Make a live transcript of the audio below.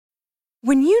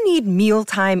When you need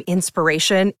mealtime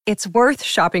inspiration, it's worth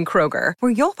shopping Kroger,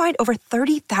 where you'll find over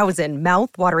 30,000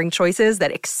 mouth-watering choices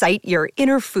that excite your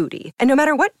inner foodie. And no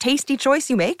matter what tasty choice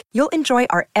you make, you'll enjoy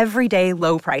our everyday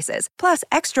low prices, plus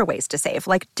extra ways to save,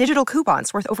 like digital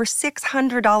coupons worth over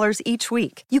 $600 each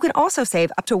week. You can also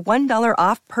save up to $1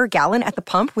 off per gallon at the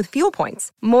pump with fuel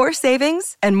points. More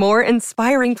savings and more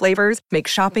inspiring flavors make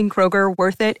shopping Kroger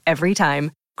worth it every time.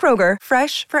 Kroger,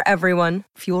 fresh for everyone.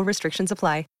 Fuel restrictions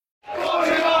apply.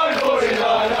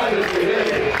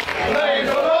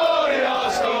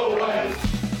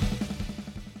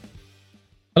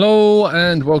 Hello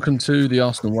and welcome to the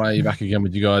Arsenal Way. Back again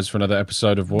with you guys for another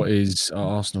episode of what is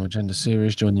our Arsenal Agenda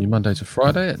series. Joining you Monday to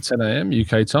Friday at 10 a.m.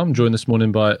 UK time. Joined this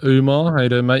morning by Umar. How you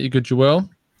doing, mate? You good? You well?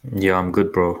 Yeah, I'm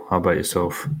good, bro. How about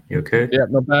yourself? You okay? Yeah,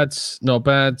 not bad. Not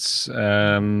bad.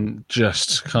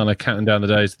 Just kind of counting down the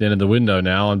days to the end of the window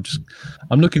now.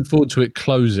 I'm looking forward to it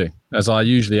closing, as I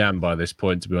usually am by this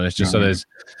point, to be honest. Just so there's,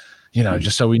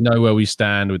 just so we know where we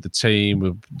stand with the team,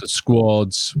 with the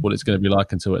squads, what it's going to be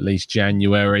like until at least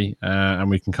January, and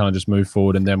we can kind of just move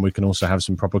forward, and then we can also have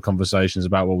some proper conversations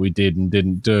about what we did and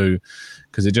didn't do,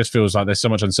 because it just feels like there's so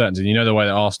much uncertainty. You know the way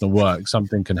that Arsenal works,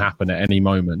 something can happen at any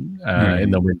moment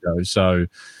in the window. So,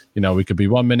 we could be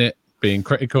 1 minute being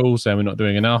critical, saying we're not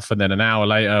doing enough, and then an hour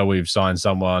later we've signed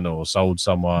someone or sold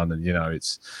someone, and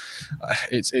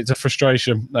it's a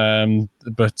frustration,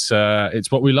 but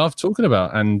it's what we love talking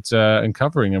about and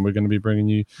covering, and we're going to be bringing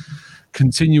you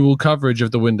continual coverage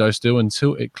of the window still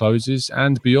until it closes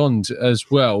and beyond as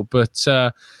well. But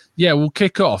we'll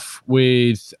kick off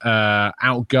with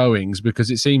outgoings,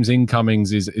 because it seems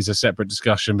incomings is a separate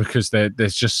discussion, because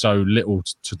there's just so little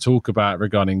to talk about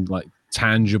regarding like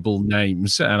tangible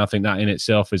names, and I think that in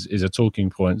itself is a talking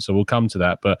point, so we'll come to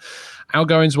that. But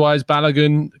outgoings wise,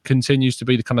 Balogun continues to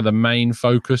be the main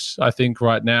focus, I think,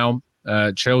 right now.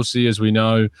 Chelsea, as we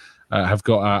know, have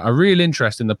got a real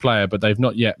interest in the player, but they've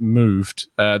not yet moved.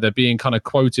 They're being kind of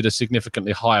quoted a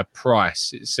significantly higher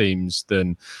price, it seems,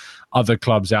 than other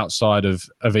clubs outside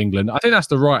of England. I think that's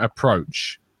the right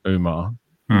approach, Umar.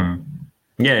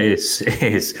 Yeah, it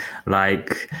is.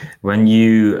 Like when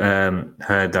you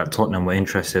heard that Tottenham were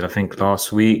interested, I think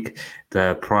last week,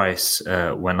 the price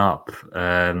went up,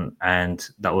 and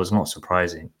that was not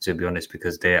surprising, to be honest,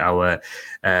 because they're our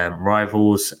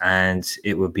rivals, and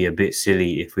it would be a bit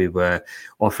silly if we were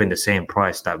offering the same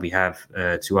price that we have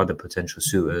to other potential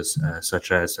suitors,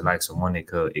 such as the likes of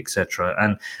Monaco, etc.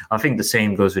 And I think the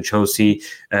same goes with Chelsea.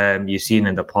 You've seen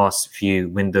in the past few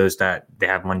windows that they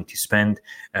have money to spend.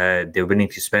 They're willing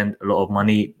to spend a lot of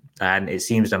money, and it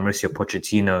seems that Mauricio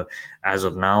Pochettino, as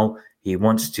of now, he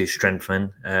wants to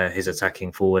strengthen his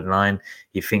attacking forward line.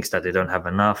 He thinks that they don't have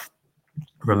enough.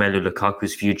 Romelu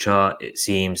Lukaku's future, it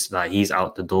seems like he's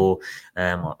out the door.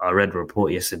 I read a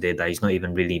report yesterday that he's not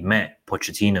even really met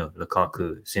Pochettino,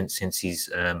 Lukaku, since he's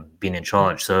been in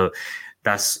charge. So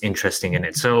that's interesting in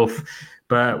itself.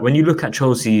 But when you look at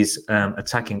Chelsea's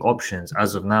attacking options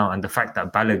as of now, and the fact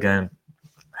that Balogun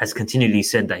has continually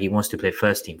said that he wants to play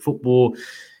first-team football,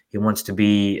 he wants to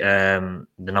be the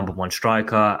number one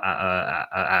striker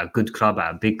at a good club,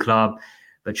 at a big club.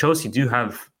 But Chelsea do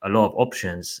have a lot of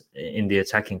options in the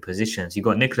attacking positions. You've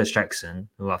got Nicholas Jackson,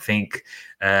 who I think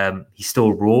he's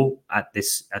still raw at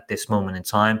this moment in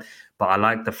time. But I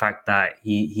like the fact that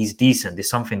he's decent. There's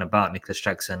something about Nicholas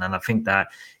Jackson. And I think that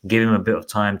give him a bit of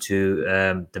time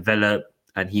to develop,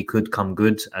 and he could come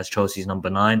good as Chelsea's number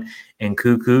 9. And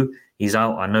Nkunku, he's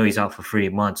out. I know he's out for 3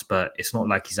 months, but it's not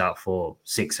like he's out for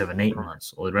 6, 7, 8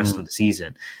 months or the rest of the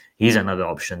season. He's another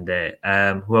option there.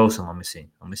 Who else am I missing?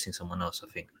 I'm missing someone else, I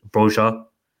think. Broja.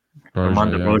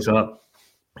 Broja.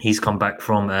 He's come back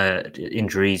from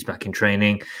injuries, back in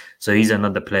training. So he's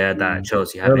another player that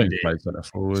Chelsea have in there.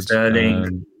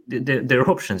 Sterling. There are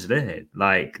options there.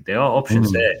 Like, there are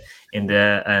options there in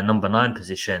the number 9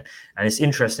 position. And it's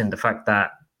interesting the fact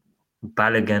that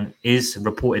Balogun is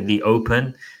reportedly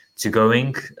open to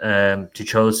going to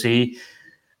Chelsea.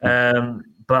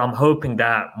 But I'm hoping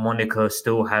that Monaco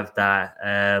still have that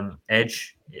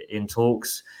edge in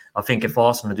talks. I think if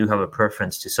Arsenal do have a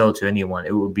preference to sell to anyone,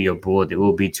 it will be abroad. It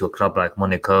will be to a club like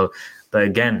Monaco. But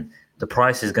again, the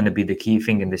price is going to be the key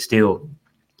thing in this deal.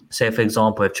 Say, for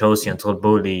example, if Chelsea and Todd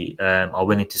Bowley are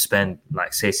willing to spend,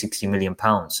 like, say, £60 million,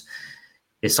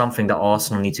 it's something that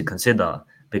Arsenal need to consider.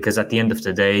 Because at the end of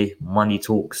the day, money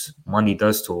talks. Money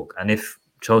does talk. And if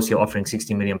Chelsea are offering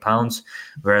 £60 million,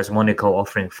 whereas Monaco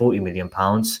offering £40 million,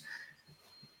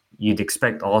 you'd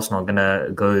expect Arsenal going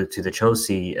to go to the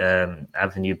Chelsea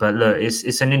avenue. But look,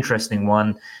 it's an interesting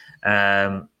one.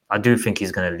 I do think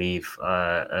he's going to leave.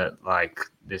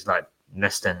 There's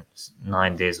less than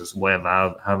 9 days or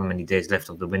whatever, however many days left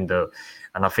of the window.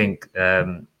 And I think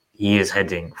he is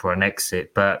heading for an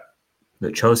exit. But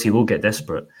look, Chelsea will get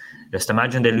desperate. Just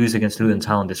imagine they lose against Luton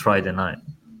Town this Friday night.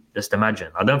 Just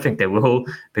imagine. I don't think they will,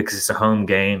 because it's a home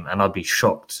game, and I'd be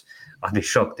shocked. I'd be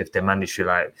shocked if they manage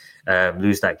to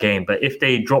lose that game. But if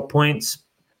they drop points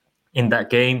in that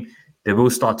game, they will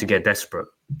start to get desperate.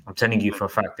 I'm telling you for a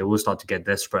fact, they will start to get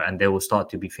desperate, and they will start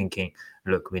to be thinking,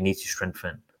 look, we need to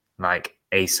strengthen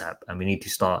ASAP, and we need to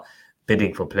start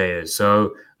bidding for players.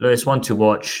 So look, it's one to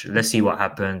watch. Let's see what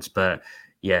happens. But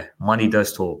yeah, money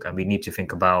does talk, and we need to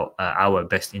think about our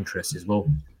best interests as well.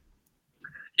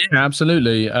 Yeah,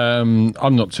 absolutely.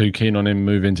 I'm not too keen on him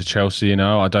moving to Chelsea.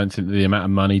 I don't think the amount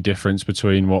of money difference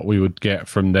between what we would get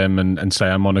from them and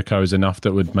say Monaco is enough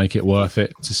that would make it worth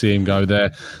it to see him go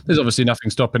there. There's obviously nothing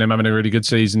stopping him having a really good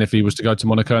season if he was to go to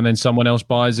Monaco and then someone else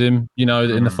buys him,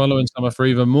 in the following summer for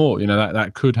even more.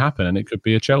 That could happen, and it could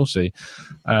be a Chelsea.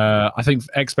 I think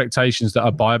expectations that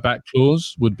a buyback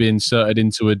clause would be inserted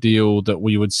into a deal that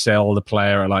we would sell the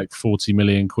player at 40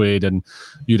 million quid and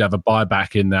you'd have a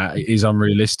buyback in that is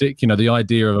unrealistic. The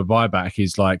idea of a buyback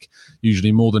is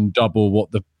usually more than double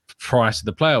what the price of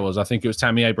the player was. I think it was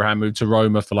Tammy Abraham moved to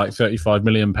Roma for £35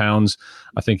 million.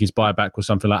 I think his buyback was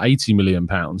something like £80 million.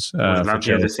 Was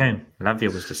Lavia the same?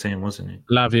 Lavia was the same, wasn't he?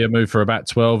 Lavia moved for about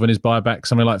 12 and his buyback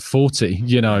something like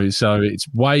 40, so it's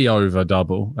way over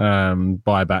double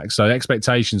buyback. So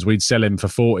expectations, we'd sell him for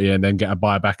 40 and then get a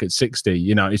buyback at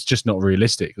 60. It's just not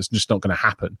realistic. It's just not going to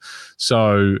happen.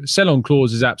 So sell-on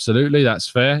clause is absolutely, that's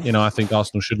fair. I think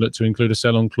Arsenal should look to include a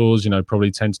sell-on clause,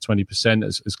 probably 10 to 20%,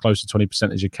 as close to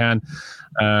 20% as you can.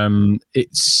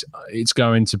 It's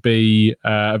going to be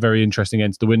a very interesting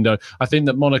end to the window. I think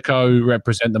that Monaco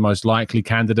represent the most likely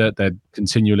candidate. They're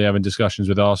continually having discussions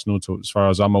with Arsenal, as far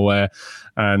as I'm aware,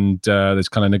 and there's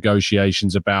kind of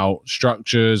negotiations about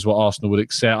structures, what Arsenal would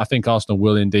accept. I think Arsenal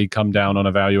will indeed come down on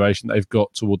a valuation they've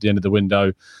got toward the end of the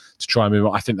window to try and move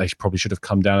on. I think they probably should have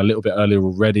come down a little bit earlier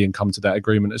already and come to that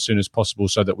agreement as soon as possible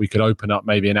so that we could open up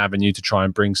maybe an avenue to try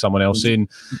and bring someone else in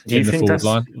the forward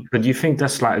line. But do you think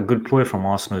that's a good ploy from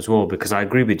Arsenal as well? Because I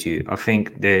agree with you. I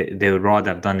think they would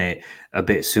rather have done it a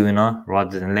bit sooner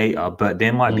rather than later. But they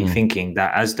might be thinking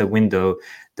that as the window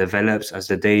develops, as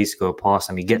the days go past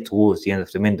and we get towards the end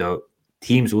of the window,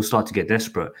 teams will start to get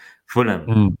desperate.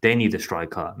 Fulham, they need a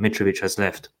striker. Mitrovic has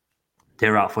left.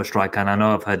 They're out for a striker. And I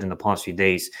know I've heard in the past few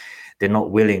days they're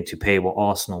not willing to pay what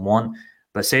Arsenal want.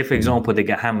 But say, for example, they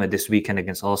get hammered this weekend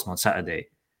against Arsenal on Saturday.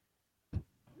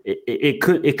 It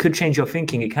could change your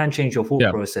thinking. It can change your thought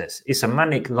process. It's a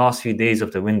manic last few days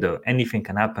of the window. Anything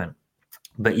can happen.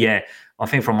 But yeah, I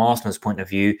think from Arsenal's point of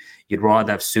view, you'd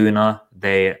rather have sooner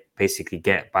they basically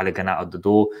get Balogun out of the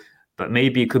door. But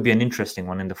maybe it could be an interesting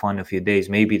one in the final few days.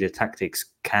 Maybe the tactics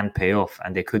can pay off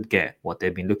and they could get what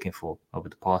they've been looking for over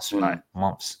the past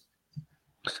months.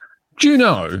 Do you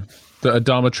know that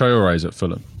Adama Traore is at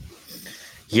Fulham?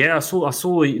 Yeah, I saw.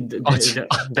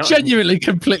 I genuinely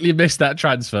completely missed that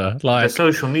transfer. The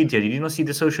social media. Did you not see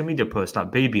the social media post?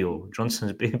 Baby oil,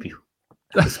 Johnson's baby oil.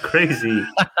 That's crazy.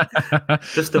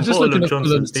 Just bottle of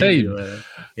Johnson's baby oil.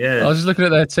 Yeah, I was just looking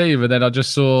at their team, and then I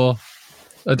just saw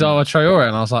Adama Traore,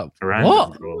 and I was like,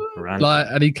 "What?"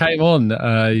 And he came on.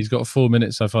 He's got 4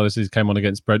 minutes so far. He came on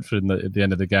against Brentford at the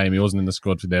end of the game. He wasn't in the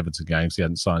squad for the Everton game because he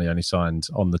hadn't signed. He only signed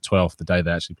on the 12th, the day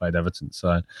they actually played Everton.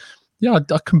 So, yeah,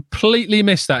 I completely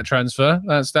missed that transfer.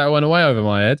 That went away over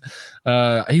my head.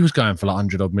 He was going for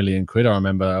 100 odd million quid. I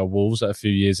remember Wolves a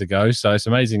few years ago. So it's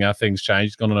amazing how things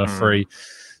changed. He's gone on a free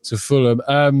to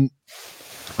Fulham.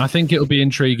 I think it'll be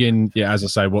intriguing, as I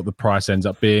say, what the price ends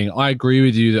up being. I agree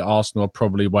with you that Arsenal are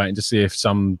probably waiting to see if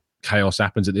some chaos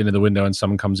happens at the end of the window and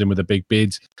someone comes in with a big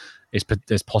bid.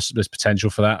 There's potential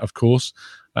for that, of course.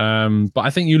 But I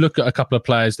think you look at a couple of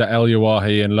players that El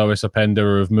Yawahi and Lois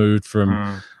Openda have moved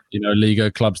from Liga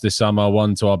clubs this summer,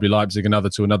 one to RB Leipzig, another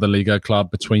to another Liga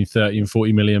club, between 30 and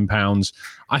 40 million pounds.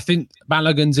 I think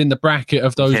Balogun's in the bracket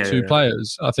of those two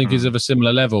players. I think is of a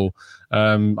similar level.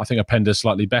 I think Openda's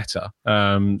slightly better.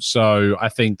 So I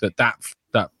think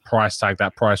that price tag,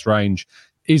 that price range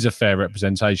is a fair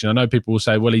representation. I know people will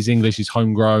say, well, he's English, he's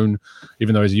homegrown,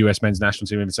 even though he's a US men's national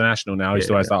team international now, he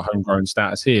still has that homegrown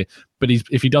status here. But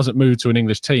if he doesn't move to an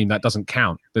English team, that doesn't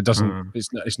count. That doesn't.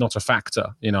 It's not a factor.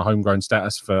 Homegrown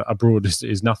status for abroad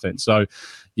is nothing. So,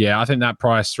 yeah, I think that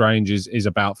price range is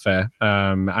about fair.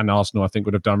 And Arsenal, I think,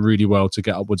 would have done really well to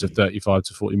get upwards of 35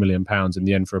 to 40 million pounds in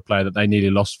the end for a player that they nearly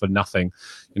lost for nothing,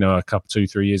 a couple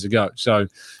 2-3 years ago. So,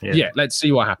 yeah, let's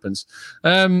see what happens.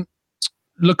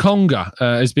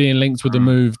 Lokonga is being linked with the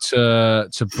move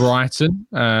to Brighton.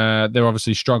 They're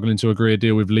obviously struggling to agree a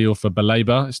deal with Lille for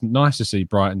Baleba. It's nice to see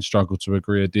Brighton struggle to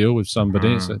agree a deal with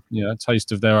somebody. It's a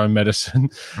taste of their own medicine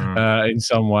in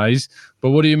some ways.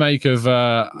 But what do you make of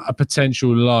a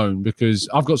potential loan? Because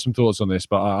I've got some thoughts on this,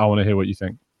 but I want to hear what you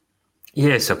think.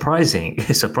 Yeah, it's surprising.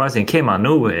 It's surprising. It came out of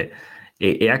nowhere.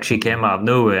 It actually came out of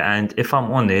nowhere. And if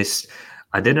I'm honest,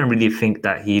 I didn't really think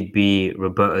that he'd be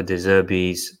Roberto De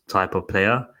Zerbi's type of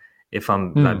player. If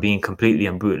I'm being completely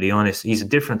and brutally honest, he's a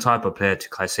different type of player to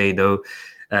Caicedo.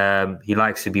 He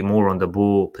likes to be more on the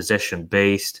ball, possession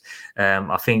based.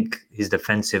 I think his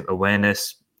defensive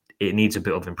awareness, it needs a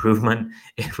bit of improvement.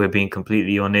 If we're being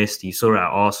completely honest, you saw it at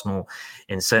Arsenal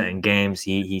in certain games.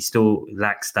 He still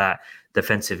lacks that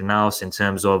defensive nous in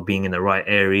terms of being in the right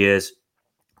areas.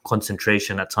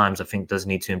 Concentration at times, I think, does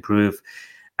need to improve.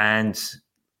 And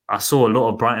I saw a lot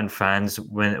of Brighton fans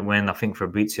when I think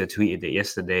Fabrizio tweeted it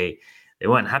yesterday, they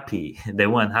weren't happy. They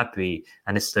weren't happy.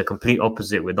 And it's the complete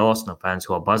opposite with Arsenal fans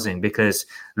who are buzzing because,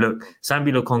 look,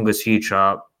 Sambi Lokonga's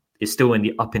future is still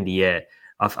up in the air.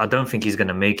 I don't think he's going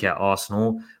to make it at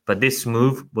Arsenal, but this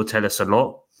move will tell us a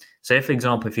lot. Say, for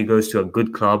example, if he goes to a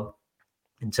good club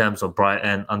in terms of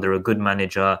Brighton under a good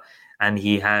manager and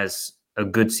he has a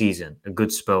good season, a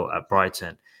good spell at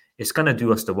Brighton, it's going to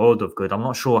do us the world of good. I'm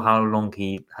not sure how long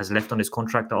he has left on his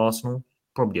contract at Arsenal.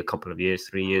 Probably a couple of years,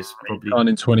 3 years, probably.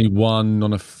 In 21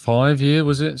 on a 5-year,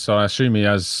 was it? So I assume he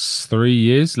has 3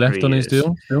 years left on his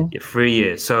deal. Still? Yeah, 3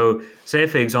 years. So say,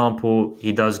 for example,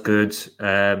 he does good.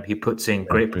 He puts in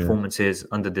great performances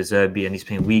under De Zerbi and he's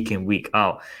playing week in, week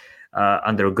out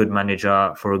under a good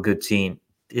manager for a good team.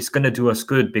 It's going to do us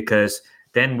good because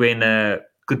then we're in a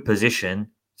good position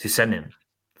to sell him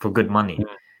for good money. Yeah.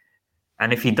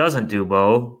 And if he doesn't do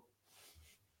well,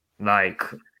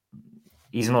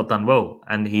 he's not done well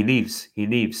and he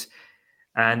leaves.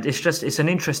 And it's an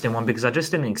interesting one because I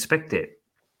just didn't expect it.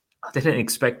 I didn't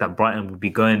expect that Brighton would be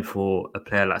going for a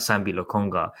player like Sambi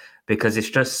Lokonga because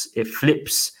it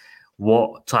flips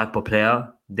what type of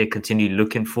player they continue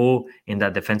looking for in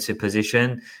that defensive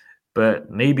position. But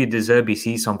maybe De Zerbi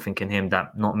sees something in him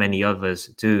that not many others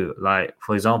do. Like,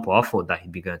 for example, I thought that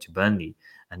he'd be going to Burnley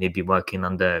and he'd be working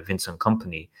under Vincent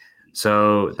Kompany.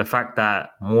 So the fact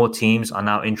that more teams are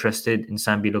now interested in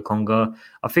Sambi Lokonga,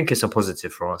 I think it's a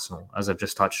positive for Arsenal, as I've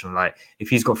just touched on. Like, if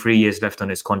he's got 3 years left on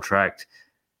his contract,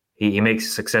 he makes a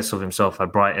success of himself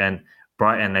at Brighton.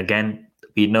 Brighton, again,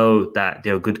 we know that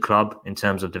they're a good club in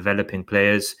terms of developing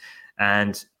players.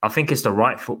 And I think it's the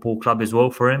right football club as well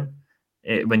for him.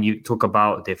 When you talk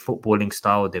about their footballing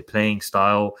style, their playing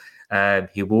style,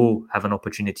 he will have an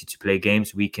opportunity to play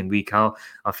games week in, week out.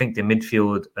 I think the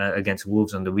midfield against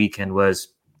Wolves on the weekend was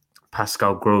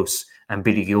Pascal Gross and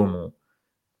Billy Gilmour.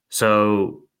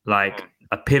 So,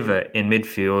 a pivot in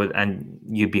midfield, and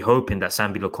you'd be hoping that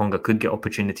Sambi Lokonga could get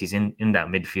opportunities in that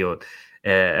midfield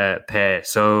pair.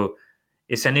 So,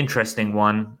 it's an interesting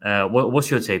one.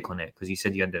 What's your take on it? Because you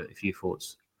said you had a few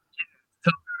thoughts.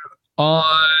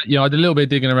 I did a little bit of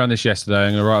digging around this yesterday.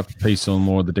 I'm going to write up a piece on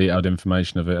more of the detailed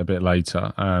information of it a bit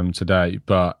later today.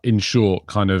 But in short,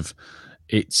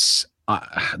 it's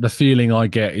the feeling I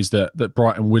get is that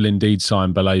Brighton will indeed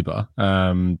sign Baleba.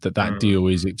 That deal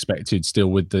is expected still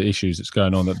with the issues that's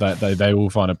going on. That they will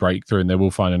find a breakthrough and they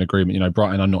will find an agreement.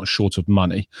 Brighton are not short of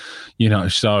money.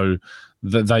 So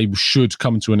that they should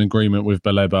come to an agreement with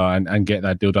Baleba and get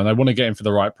that deal done. They want to get him for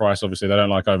the right price. Obviously, they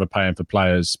don't like overpaying for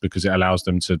players because it allows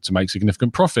them to make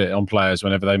significant profit on players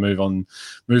whenever they move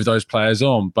those players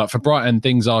on. But for Brighton,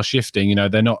 things are shifting.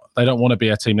 They don't want to be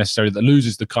a team necessarily that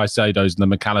loses the Caicedos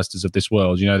and the McAllisters of this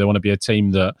world. They want to be a team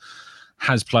that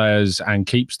has players and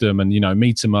keeps them. And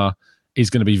Mitoma is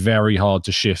going to be very hard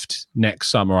to shift next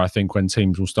summer. I think when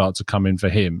teams will start to come in for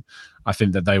him, I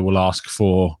think that they will ask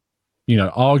for,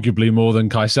 arguably more than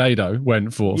Caicedo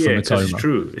went for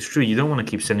Mitoma. It's true. You don't want to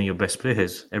keep sending your best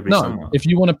players every summer. If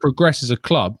you want to progress as a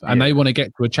club and they want to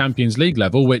get to a Champions League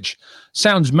level, which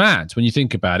sounds mad when you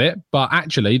think about it, but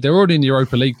actually they're already in the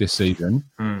Europa League this season.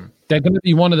 They're going to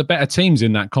be one of the better teams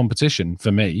in that competition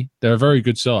for me. They're a very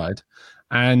good side.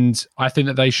 And I think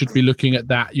that they should be looking at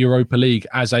that Europa League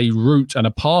as a route and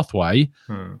a pathway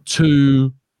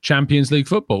to Champions League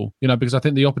football, because I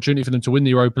think the opportunity for them to win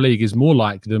the Europa League is more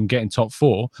like them getting top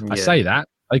four. I say that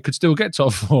they could still get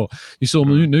top four. You saw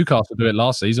Newcastle do it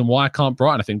last season. Why can't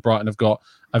Brighton? I think Brighton have got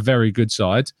a very good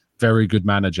side, very good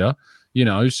manager,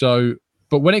 so,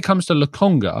 but when it comes to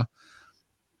Lokonga,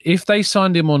 if they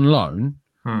signed him on loan,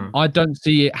 I don't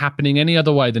see it happening any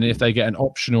other way than if they get an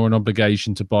option or an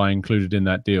obligation to buy included in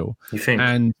that deal. You think?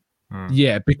 And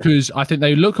Yeah, because I think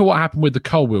they look at what happened with the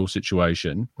Colwill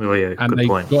situation, and they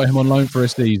got him on loan for a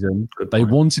season. They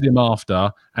wanted him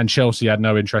after, and Chelsea had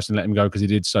no interest in letting him go because he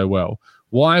did so well.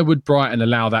 Why would Brighton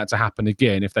allow that to happen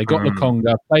again if they got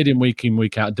Lokonga, played him week in,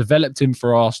 week out, developed him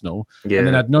for Arsenal, and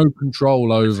then had no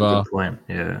control over,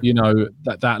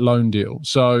 that loan deal?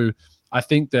 So I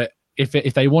think that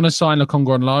if they want to sign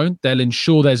Lokonga on loan, they'll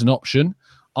ensure there's an option.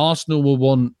 Arsenal will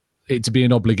want it to be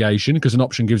an obligation because an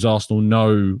option gives Arsenal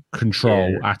no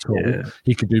control at all. Yeah.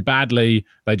 He could do badly,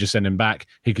 they just send him back.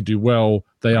 He could do well,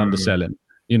 they undersell him.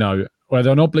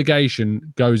 Whether an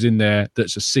obligation goes in there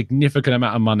that's a significant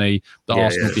amount of money that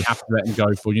Arsenal would be happy to let him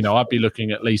go for. I'd be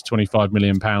looking at least £25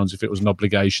 million if it was an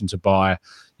obligation to buy.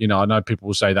 I know people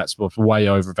will say that's way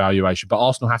over valuation, but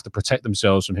Arsenal have to protect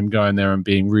themselves from him going there and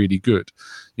being really good.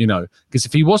 Because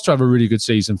if he was to have a really good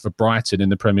season for Brighton in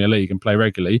the Premier League and play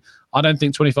regularly, I don't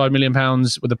think £25 million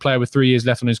with a player with 3 years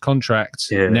left on his contract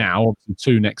now,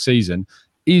 2 next season,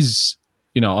 is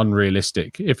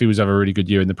unrealistic if he was to have a really good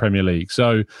year in the Premier League.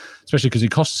 So, especially because he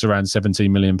cost us around £17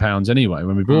 million anyway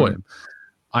when we bought him.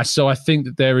 So I think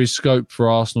that there is scope for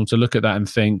Arsenal to look at that and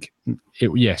think,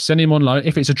 send him on loan.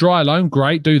 If it's a dry loan,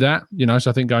 great, do that.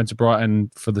 So I think going to Brighton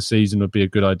for the season would be a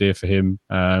good idea for him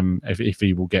if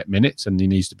he will get minutes, and he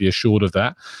needs to be assured of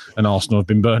that. And Arsenal have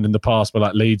been burned in the past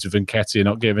by Leeds with Nketiah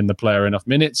not giving the player enough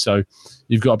minutes. So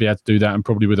you've got to be able to do that, and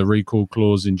probably with a recall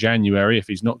clause in January if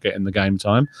he's not getting the game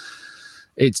time.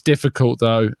 It's difficult,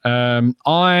 though.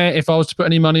 If I was to put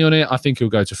any money on it, I think he'll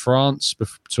go to France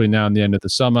between now and the end of the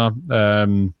summer.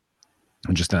 And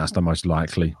just that's the most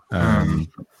likely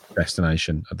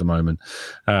destination at the moment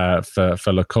for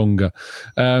Lokonga.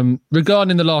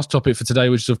 Regarding the last topic for today,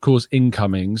 which is, of course,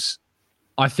 incomings,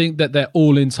 I think that they're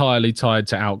all entirely tied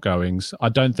to outgoings. I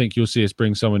don't think you'll see us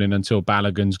bring someone in until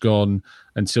Balogun's gone,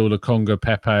 until Lokonga,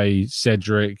 Pepe,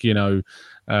 Cedric,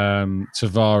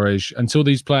 Tavares. Until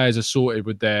these players are sorted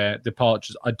with their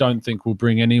departures, I don't think we'll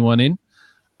bring anyone in.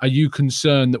 Are you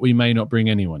concerned that we may not bring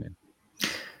anyone in?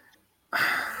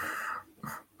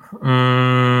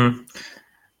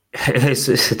 It's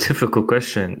a difficult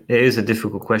question. It is a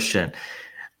difficult question.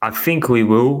 I think we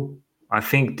will. I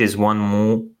think there's one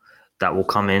more that will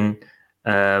come in.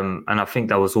 And I think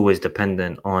that was always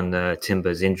dependent on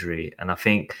Timber's injury. And I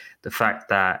think the fact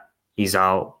that he's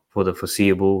out for the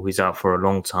foreseeable, he's out for a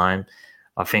long time,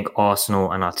 I think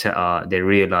Arsenal and Arteta, they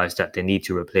realised that they need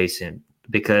to replace him.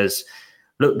 Because,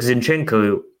 look,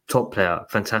 Zinchenko, top player,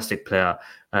 fantastic player.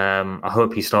 I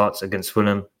hope he starts against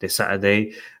Fulham this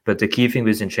Saturday. But the key thing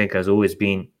with Zinchenko has always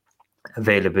been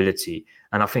availability.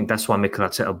 And I think that's why Mikel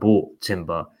Arteta bought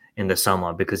Timber in the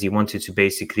summer, because he wanted to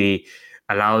basically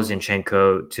allow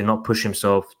Zinchenko to not push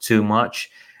himself too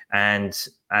much and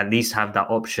at least have that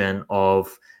option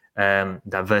of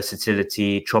that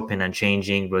versatility, chopping and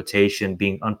changing, rotation,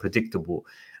 being unpredictable.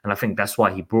 And I think that's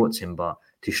why he brought Timber,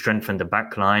 to strengthen the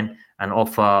back line and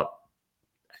offer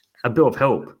a bit of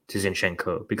help to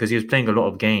Zinchenko, because he was playing a lot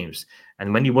of games.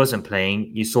 And when he wasn't playing,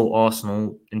 you saw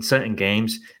Arsenal in certain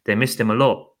games, they missed him a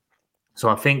lot. So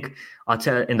I think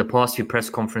Arteta, in the past few press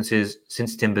conferences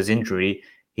since Timber's injury,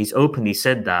 he's openly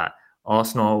said that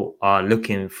Arsenal are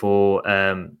looking for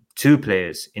 2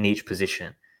 players in each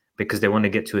position, because they want to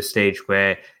get to a stage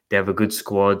where they have a good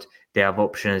squad, they have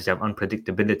options, they have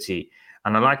unpredictability.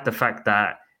 And I like the fact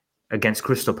that against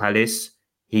Crystal Palace,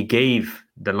 he gave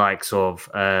the likes of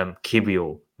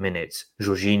Kibio minutes,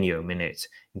 Jorginho minutes,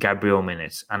 Gabriel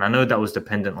minutes. And I know that was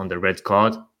dependent on the red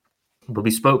card, but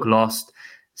we spoke last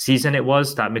season it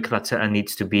was that Mikel Arteta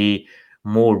needs to be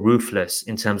more ruthless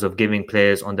in terms of giving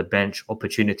players on the bench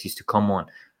opportunities to come on.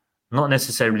 Not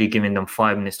necessarily giving them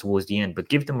 5 minutes towards the end, but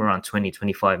give them around 20,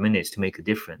 25 minutes to make a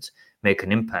difference, make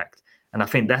an impact. And I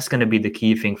think that's going to be the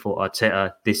key thing for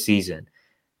Arteta this season.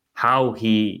 How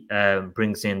he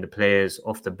brings in the players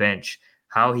off the bench,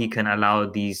 how he can allow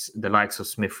the likes of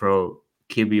Smith Rowe,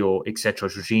 Kibio, etc.,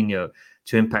 Jorginho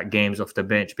to impact games off the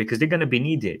bench, because they're going to be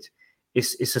needed.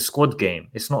 It's a squad game.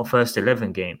 It's not a first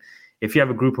 11 game. If you have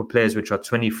a group of players which are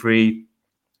 23,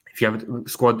 if you have a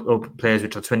squad of players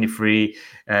which are 23,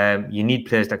 you need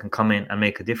players that can come in and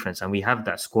make a difference. And we have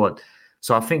that squad.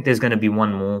 So I think there's going to be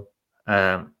one more.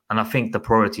 And I think the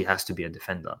priority has to be a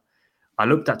defender. I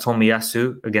looked at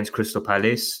Tomiyasu against Crystal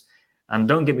Palace. And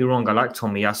don't get me wrong, I like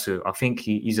Tomiyasu. I think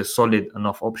he's a solid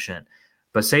enough option.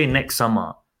 But say next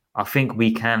summer, I think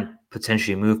we can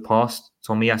potentially move past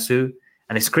Tomiyasu.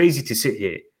 And it's crazy to sit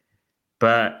here,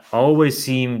 but I always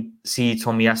see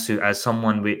Tomiyasu as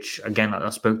someone which, again, I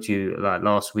spoke to you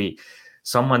last week,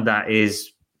 someone that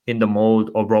is in the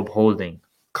mold of Rob Holding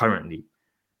currently.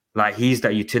 Like, he's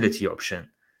that utility option.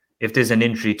 If there's an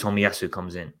injury, Tomiyasu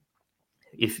comes in.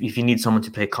 If you need someone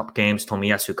to play cup games,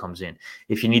 Tomiyasu comes in.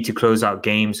 If you need to close out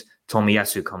games,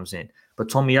 Tomiyasu comes in. But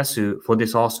Tomiyasu, for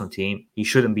this Arsenal team, he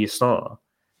shouldn't be a starter.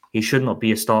 He should not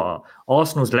be a starter.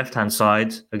 Arsenal's left-hand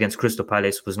side against Crystal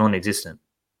Palace was non-existent.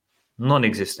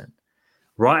 Non-existent.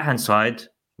 Right-hand side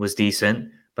was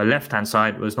decent, but left-hand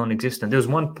side was non-existent. There was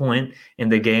one point in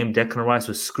the game, Declan Rice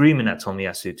was screaming at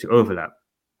Tomiyasu to overlap.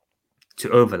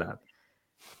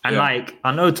 And like,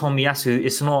 I know Tomiyasu,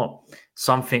 it's not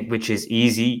something which is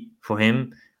easy for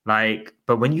him. Like,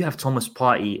 but when you have Thomas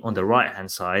Partey on the right-hand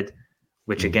side,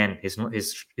 which again is not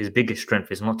his biggest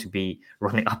strength is not to be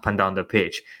running up and down the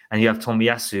pitch, and you have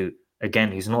Tomiyasu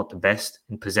again, who's not the best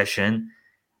in possession,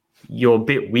 you're a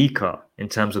bit weaker in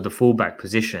terms of the fullback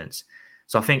positions.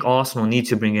 So I think Arsenal need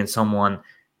to bring in someone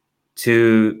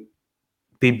to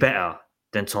be better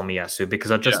than Tomiyasu, because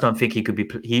I just don't think he could be.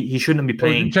 He shouldn't be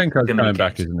playing. Zinchenko's coming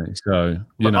back, isn't he? So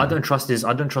I don't trust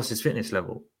his fitness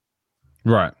level.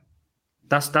 Right.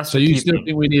 That's so you still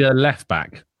think we need a left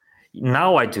back?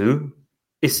 Now I do.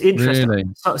 It's interesting. Really?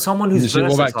 Someone who's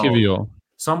versatile. What about Kiwior?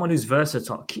 Someone who's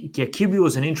versatile. Yeah, Kiwior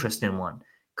is an interesting one,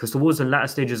 because towards the latter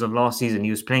stages of last season,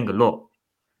 he was playing a lot.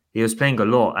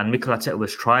 And Mikel Arteta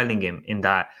was trialing him in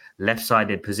that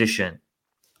left-sided position.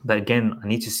 But again, I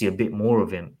need to see a bit more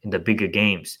of him in the bigger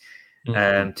games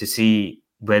to see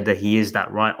whether he is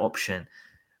that right option.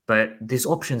 But there's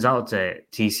options out there,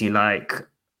 TC, like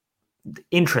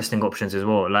interesting options as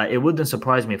well. Like, it wouldn't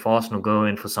surprise me if Arsenal go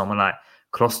in for someone like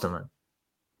Klosterman.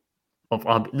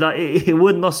 It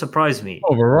would not surprise me.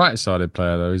 Of a right-sided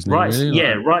player, though, isn't he? Really?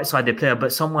 Yeah, right-sided player,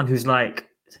 but someone who's like,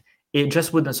 it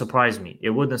just wouldn't surprise me.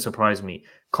 It wouldn't surprise me.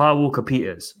 Kyle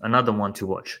Walker-Peters, another one to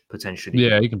watch, potentially.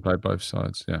 Yeah, he can play both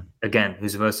sides, yeah. Again,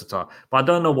 who's versatile. But I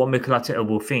don't know what Mikel Arteta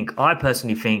will think. I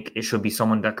personally think it should be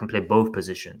someone that can play both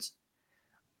positions.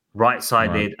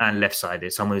 Right-sided and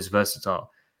left-sided, someone who's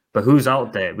versatile. But who's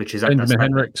out there, which is... Benjamin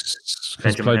Henriks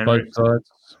has played both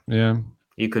sides, yeah.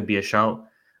 He could be a shout.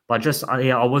 But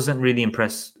I wasn't really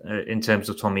impressed in terms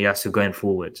of Tomiyasu going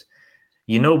forward.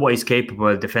 You know what he's capable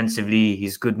of defensively.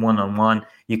 He's good one-on-one.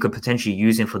 You could potentially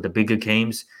use him for the bigger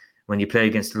games. When you play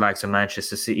against the likes of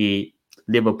Manchester City,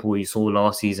 Liverpool, you saw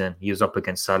last season, he was up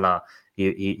against Salah.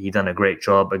 He done a great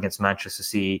job against Manchester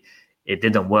City. It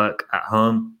didn't work at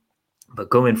home. But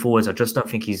going forwards, I just don't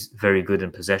think he's very good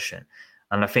in possession.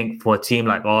 And I think for a team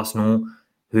like Arsenal,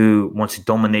 who wants to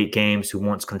dominate games, who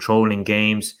wants controlling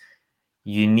games,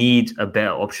 you need a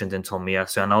better option than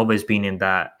Tomiyasu. And I've always been in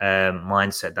that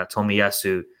mindset that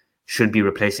Tomiyasu should be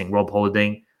replacing Rob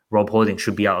Holding. Rob Holding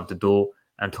should be out of the door,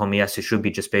 and Tomiyasu should be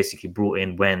just basically brought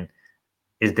in when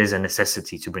there's a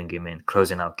necessity to bring him in,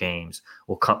 closing out games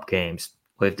or cup games,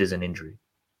 or if there's an injury.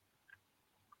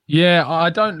 Yeah,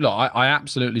 I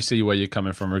absolutely see where you're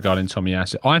coming from regarding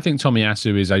Tomiyasu. I think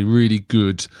Tomiyasu is a really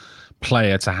good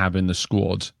player to have in the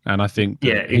squad. And I think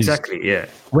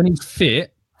when he's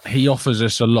fit, he offers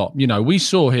us a lot. You know, we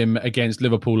saw him against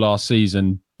Liverpool last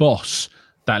season boss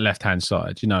that left-hand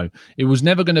side. You know, it was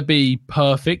never going to be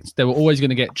perfect. They were always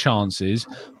going to get chances,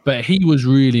 but he was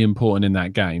really important in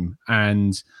that game.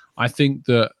 And I think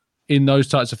that in those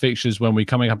types of fixtures, when we're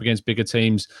coming up against bigger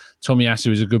teams,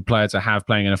 Tomiyasu is a good player to have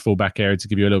playing in a full-back area to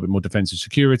give you a little bit more defensive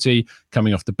security,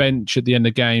 coming off the bench at the end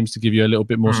of games to give you a little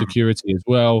bit more security as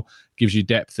well, gives you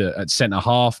depth at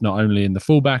centre-half, not only in the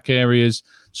full-back areas.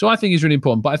 So I think he's really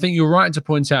important. But I think you're right to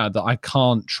point out that I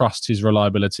can't trust his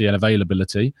reliability and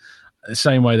availability the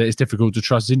same way that it's difficult to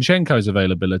trust Zinchenko's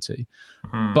availability.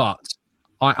 But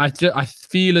I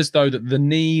feel as though that the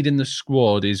need in the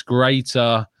squad is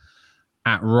greater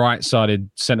at right-sided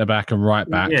centre-back and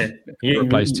right-back to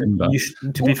replace Timber.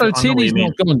 Also, Tierney's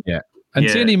not gone yet. And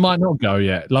Tierney might not go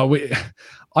yet.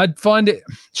 I'd find it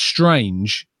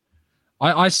strange.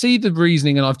 I see the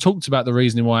reasoning, and I've talked about the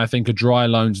reasoning why I think a dry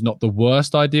loan's not the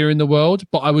worst idea in the world,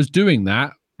 but I was doing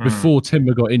that before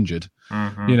Timber got injured.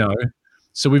 You know?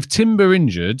 So with Timber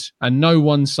injured and no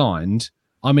one signed,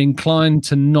 I'm inclined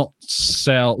to not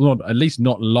sell, or at least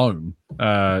not loan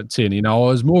Tierney. Now, I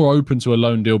was more open to a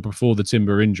loan deal before the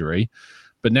Timber injury,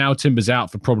 but now Timber's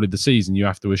out for probably the season, you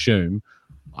have to assume.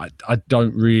 I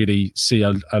don't really see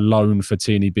a loan for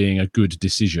Tierney being a good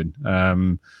decision.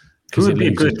 Who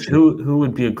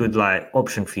would be a good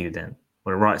option for you then?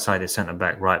 Well, right-sided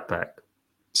centre-back, right-back.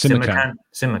 Simican,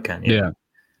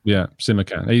 yeah,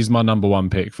 Simican. He's my number one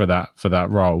pick for that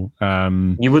role.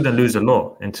 You wouldn't lose a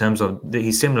lot in terms of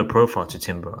he's similar profile to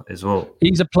Timber as well.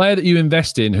 He's a player that you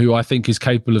invest in who I think is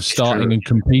capable of starting and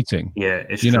competing. Yeah,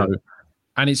 it's true. Know,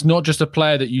 and it's not just a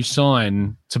player that you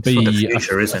sign to be for the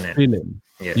future, isn't it?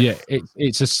 Yeah,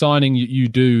 it's a signing you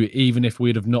do even if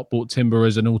we'd have not bought Timber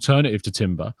as an alternative to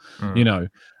Timber, you know.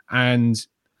 And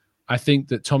I think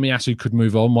that Tomiyasu could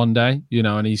move on one day,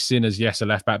 and he's seen as, yes, a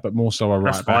left back, but more so a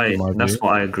right back in my view. That's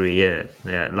what I agree, yeah.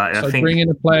 Like, so I think bring in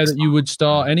a player that you would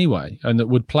start anyway and that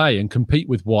would play and compete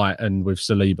with White and with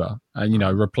Saliba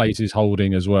and, replace his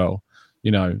Holding as well.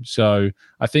 So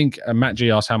I think Matt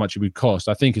G asked how much it would cost.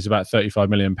 I think it's about £35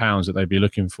 million that they'd be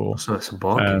looking for. So it's a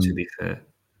bargain, to be fair.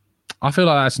 I feel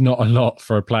like that's not a lot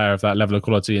for a player of that level of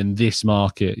quality in this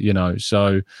market,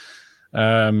 So,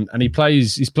 and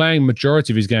he's playing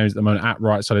majority of his games at the moment at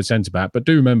right-sided centre-back. But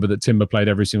do remember that Timber played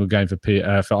every single game for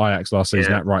Ajax last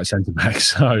season at right centre-back.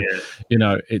 So,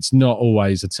 it's not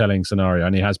always a telling scenario.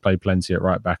 And he has played plenty at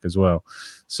right-back as well.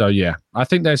 So, yeah, I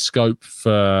think there's scope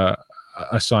for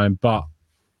a sign, but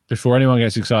before anyone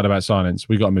gets excited about signings,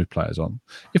 we got to move players on.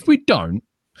 If we don't,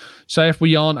 say if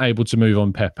we aren't able to move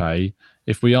on Pepe,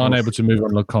 if we aren't able to move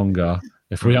on Lokonga,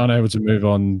 if we aren't able to move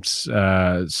on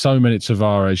so many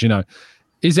Tavares,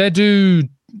 is Edu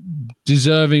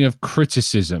deserving of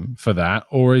criticism for that,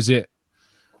 or is it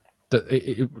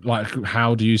that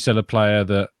how do you sell a player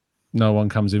that no one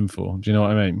comes in for? Do you know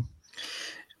what I mean?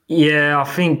 Yeah, I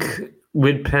think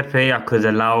with Pepe, I could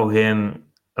allow him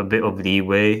a bit of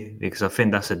leeway because I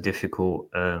think that's a difficult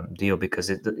deal because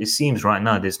it seems right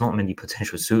now there's not many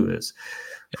potential suitors.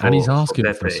 And he's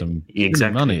asking for some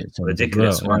money.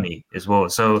 Ridiculous money as well.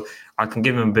 So I can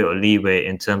give him a bit of leeway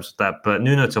in terms of that. But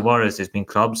Nuno Tavares, there's been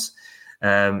clubs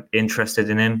interested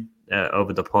in him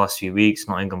over the past few weeks.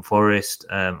 Nottingham Forest,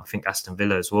 I think Aston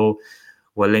Villa as well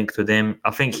were linked with him.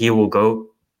 I think he will go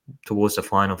towards the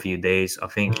final few days. I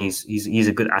think he's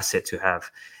a good asset to have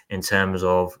in terms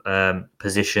of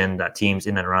position that teams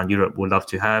in and around Europe would love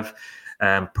to have.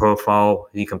 Profile,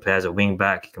 he can play as a wing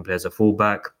back, he can play as a full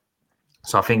back.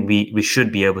 So I think we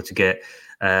should be able to get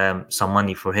some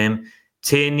money for him.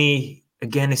 Tierney,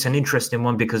 again, it's an interesting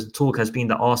one because the talk has been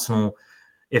that Arsenal,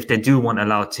 if they do want to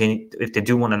allow Tierney,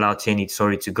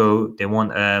 to go, they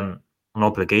want an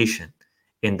obligation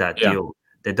in that deal.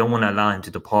 They don't want to allow him to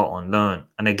depart on loan.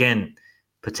 And again,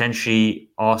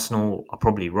 potentially Arsenal are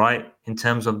probably right in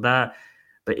terms of that.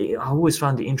 But I always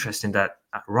found it interesting that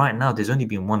right now there's only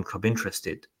been one club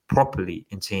interested properly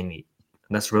in Tierney,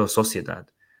 and that's Real Sociedad.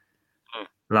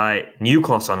 Like,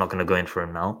 Newcastle are not going to go in for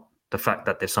him now. The fact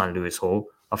that they signed Lewis Hall,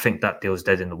 I think that deal's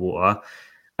dead in the water.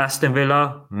 Aston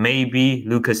Villa, maybe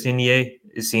Lucas Digne.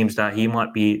 It seems that he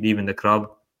might be leaving the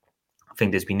club. I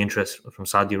think there's been interest from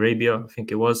Saudi Arabia, I think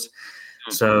it was.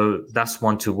 So that's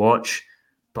one to watch.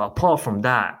 But apart from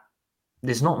that,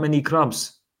 there's not many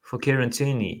clubs for Kieran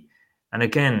Tierney. And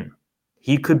again,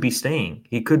 he could be staying.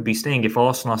 He could be staying if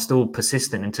Arsenal are still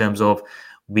persistent in terms of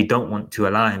we don't want to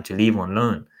allow him to leave on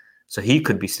loan. So he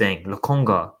could be staying.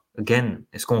 Lokonga, again,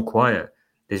 it's gone quiet.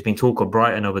 There's been talk of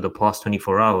Brighton over the past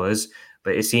 24 hours,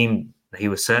 but it seemed that he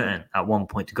was certain at one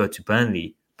point to go to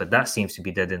Burnley. But that seems to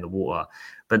be dead in the water.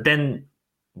 But then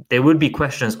there would be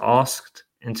questions asked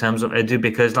in terms of Edu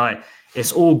because,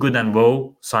 it's all good and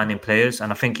well signing players,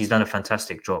 and I think he's done a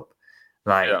fantastic job.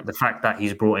 The fact that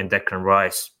he's brought in Declan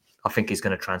Rice, I think he's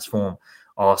going to transform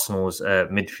Arsenal's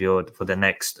midfield for the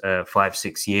next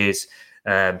 5-6 years.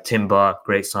 Timber,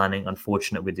 great signing,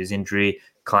 unfortunate with his injury.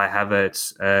 Kai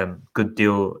Havertz, good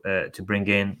deal to bring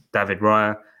in. David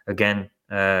Raya, again,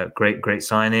 great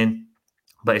signing.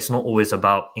 But it's not always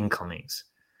about incomings.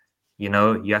 You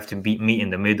have to meet in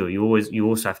the middle. You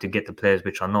also have to get the players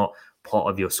which are not part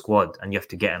of your squad, and you have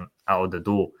to get them out of the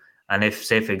door. And if,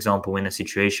 say, for example, in a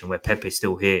situation where Pepe's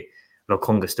still here,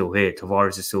 Lokonga's still here,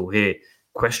 Tavares is still here,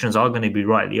 questions are going to be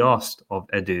rightly asked of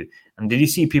Edu. And did you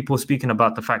see people speaking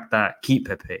about the fact that keep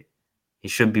Pepe? He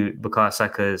should be Bukayo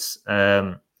Saka's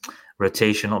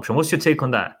rotation option. What's your take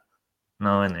on that?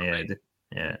 No,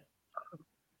 yeah.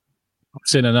 I've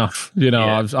seen enough.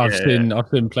 I've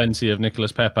seen plenty of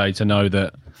Nicolas Pepe to know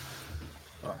that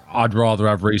I'd rather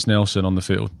have Reece Nelson on the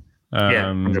field.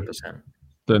 100%.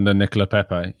 Than Nicolas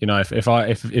Pepe.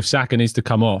 If Saka needs to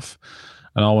come off,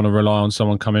 and I want to rely on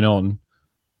someone coming on,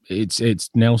 it's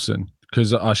Nelson,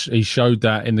 because he showed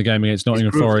that in the game against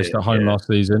Nottingham Forest at home last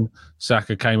season.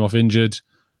 Saka came off injured.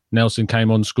 Nelson came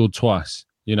on, scored twice.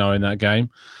 In that game.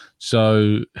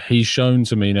 So he's shown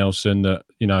to me, Nelson, that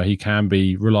he can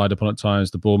be relied upon at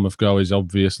times. The Bournemouth goal is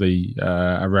obviously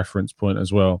a reference point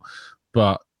as well,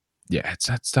 but yeah,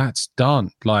 that's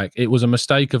done. It was a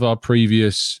mistake of our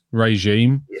previous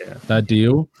regime, that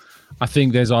deal. I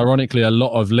think there's ironically a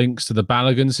lot of links to the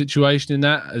Balogun situation in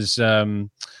that. As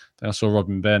I saw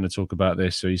Robin Berner talk about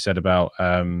this, so he said about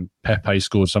Pepe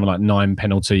scored something like 9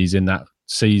 penalties in that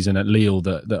season at Lille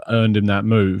that earned him that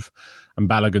move. And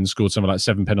Balogun scored something like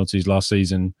 7 penalties last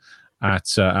season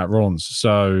at Reims.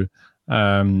 So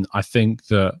I think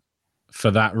that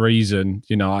for that reason,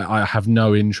 I have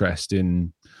no interest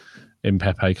in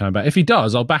Pepe coming back. If he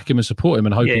does, I'll back him and support him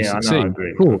and hope he succeeds. I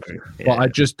agree. Yeah. But I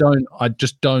just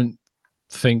don't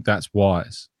think that's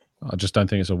wise. I just don't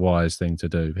think it's a wise thing to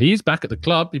do. He is back at the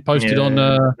club. He posted on.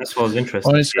 That's what I was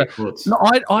interested. No,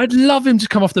 I'd love him to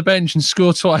come off the bench and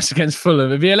score twice against Fulham.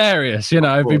 It'd be hilarious.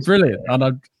 It'd be brilliant. And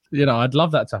I'd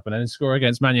love that to happen and score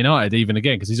against Man United even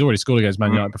again, because he's already scored against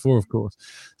Man United before, of course.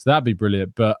 So that'd be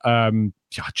brilliant. But I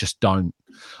just don't.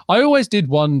 I always did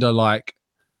wonder, like,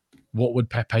 what would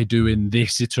Pepe do in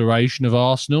this iteration of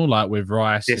Arsenal, like with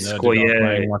Rice and Erdogan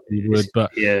playing like he would?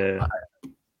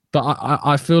 But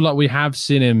I feel like we have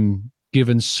seen him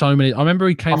given so many. I remember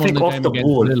he came on the game against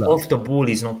Villa. Off the ball,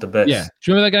 he's not the best. Yeah. Do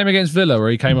you remember that game against Villa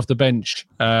where he came off the bench?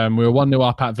 We were 1-0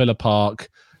 up at Villa Park,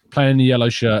 playing the yellow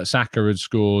shirt. Saka had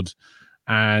scored,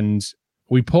 and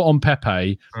we put on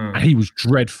Pepe, and he was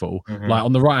dreadful. Like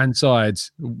on the right-hand side,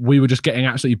 we were just getting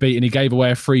absolutely beaten. He gave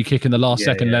away a free kick in the last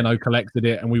second. Yeah. Leno collected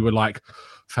it, and we were like,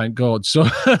 thank God. So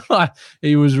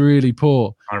he was really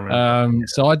poor. I remember.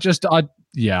 So I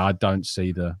don't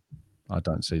see the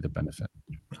benefit.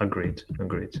 Agreed.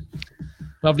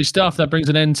 Lovely stuff. That brings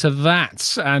an end to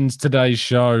that and today's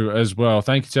show as well.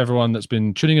 Thank you to everyone that's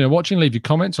been tuning in and watching. Leave your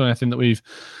comments on anything that we've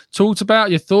talked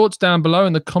about, your thoughts down below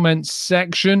in the comments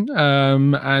section.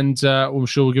 And I'm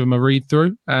sure we'll give them a read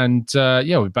through. And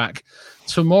we're back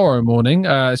tomorrow morning.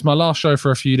 It's my last show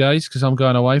for a few days because I'm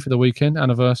going away for the weekend,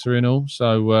 anniversary and all.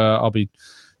 So I'll be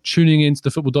tuning into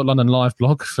the Football.London live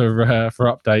blog for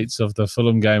updates of the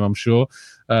Fulham game, I'm sure.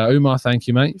 Umar, thank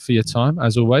you, mate, for your time,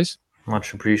 as always.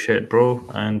 Much appreciated, bro.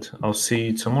 And I'll see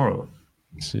you tomorrow.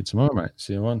 See you tomorrow, mate.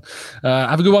 See you on.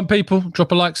 Have a good one, people.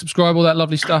 Drop a like, subscribe, all that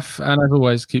lovely stuff. And as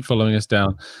always, keep following us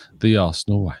down the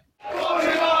Arsenal way.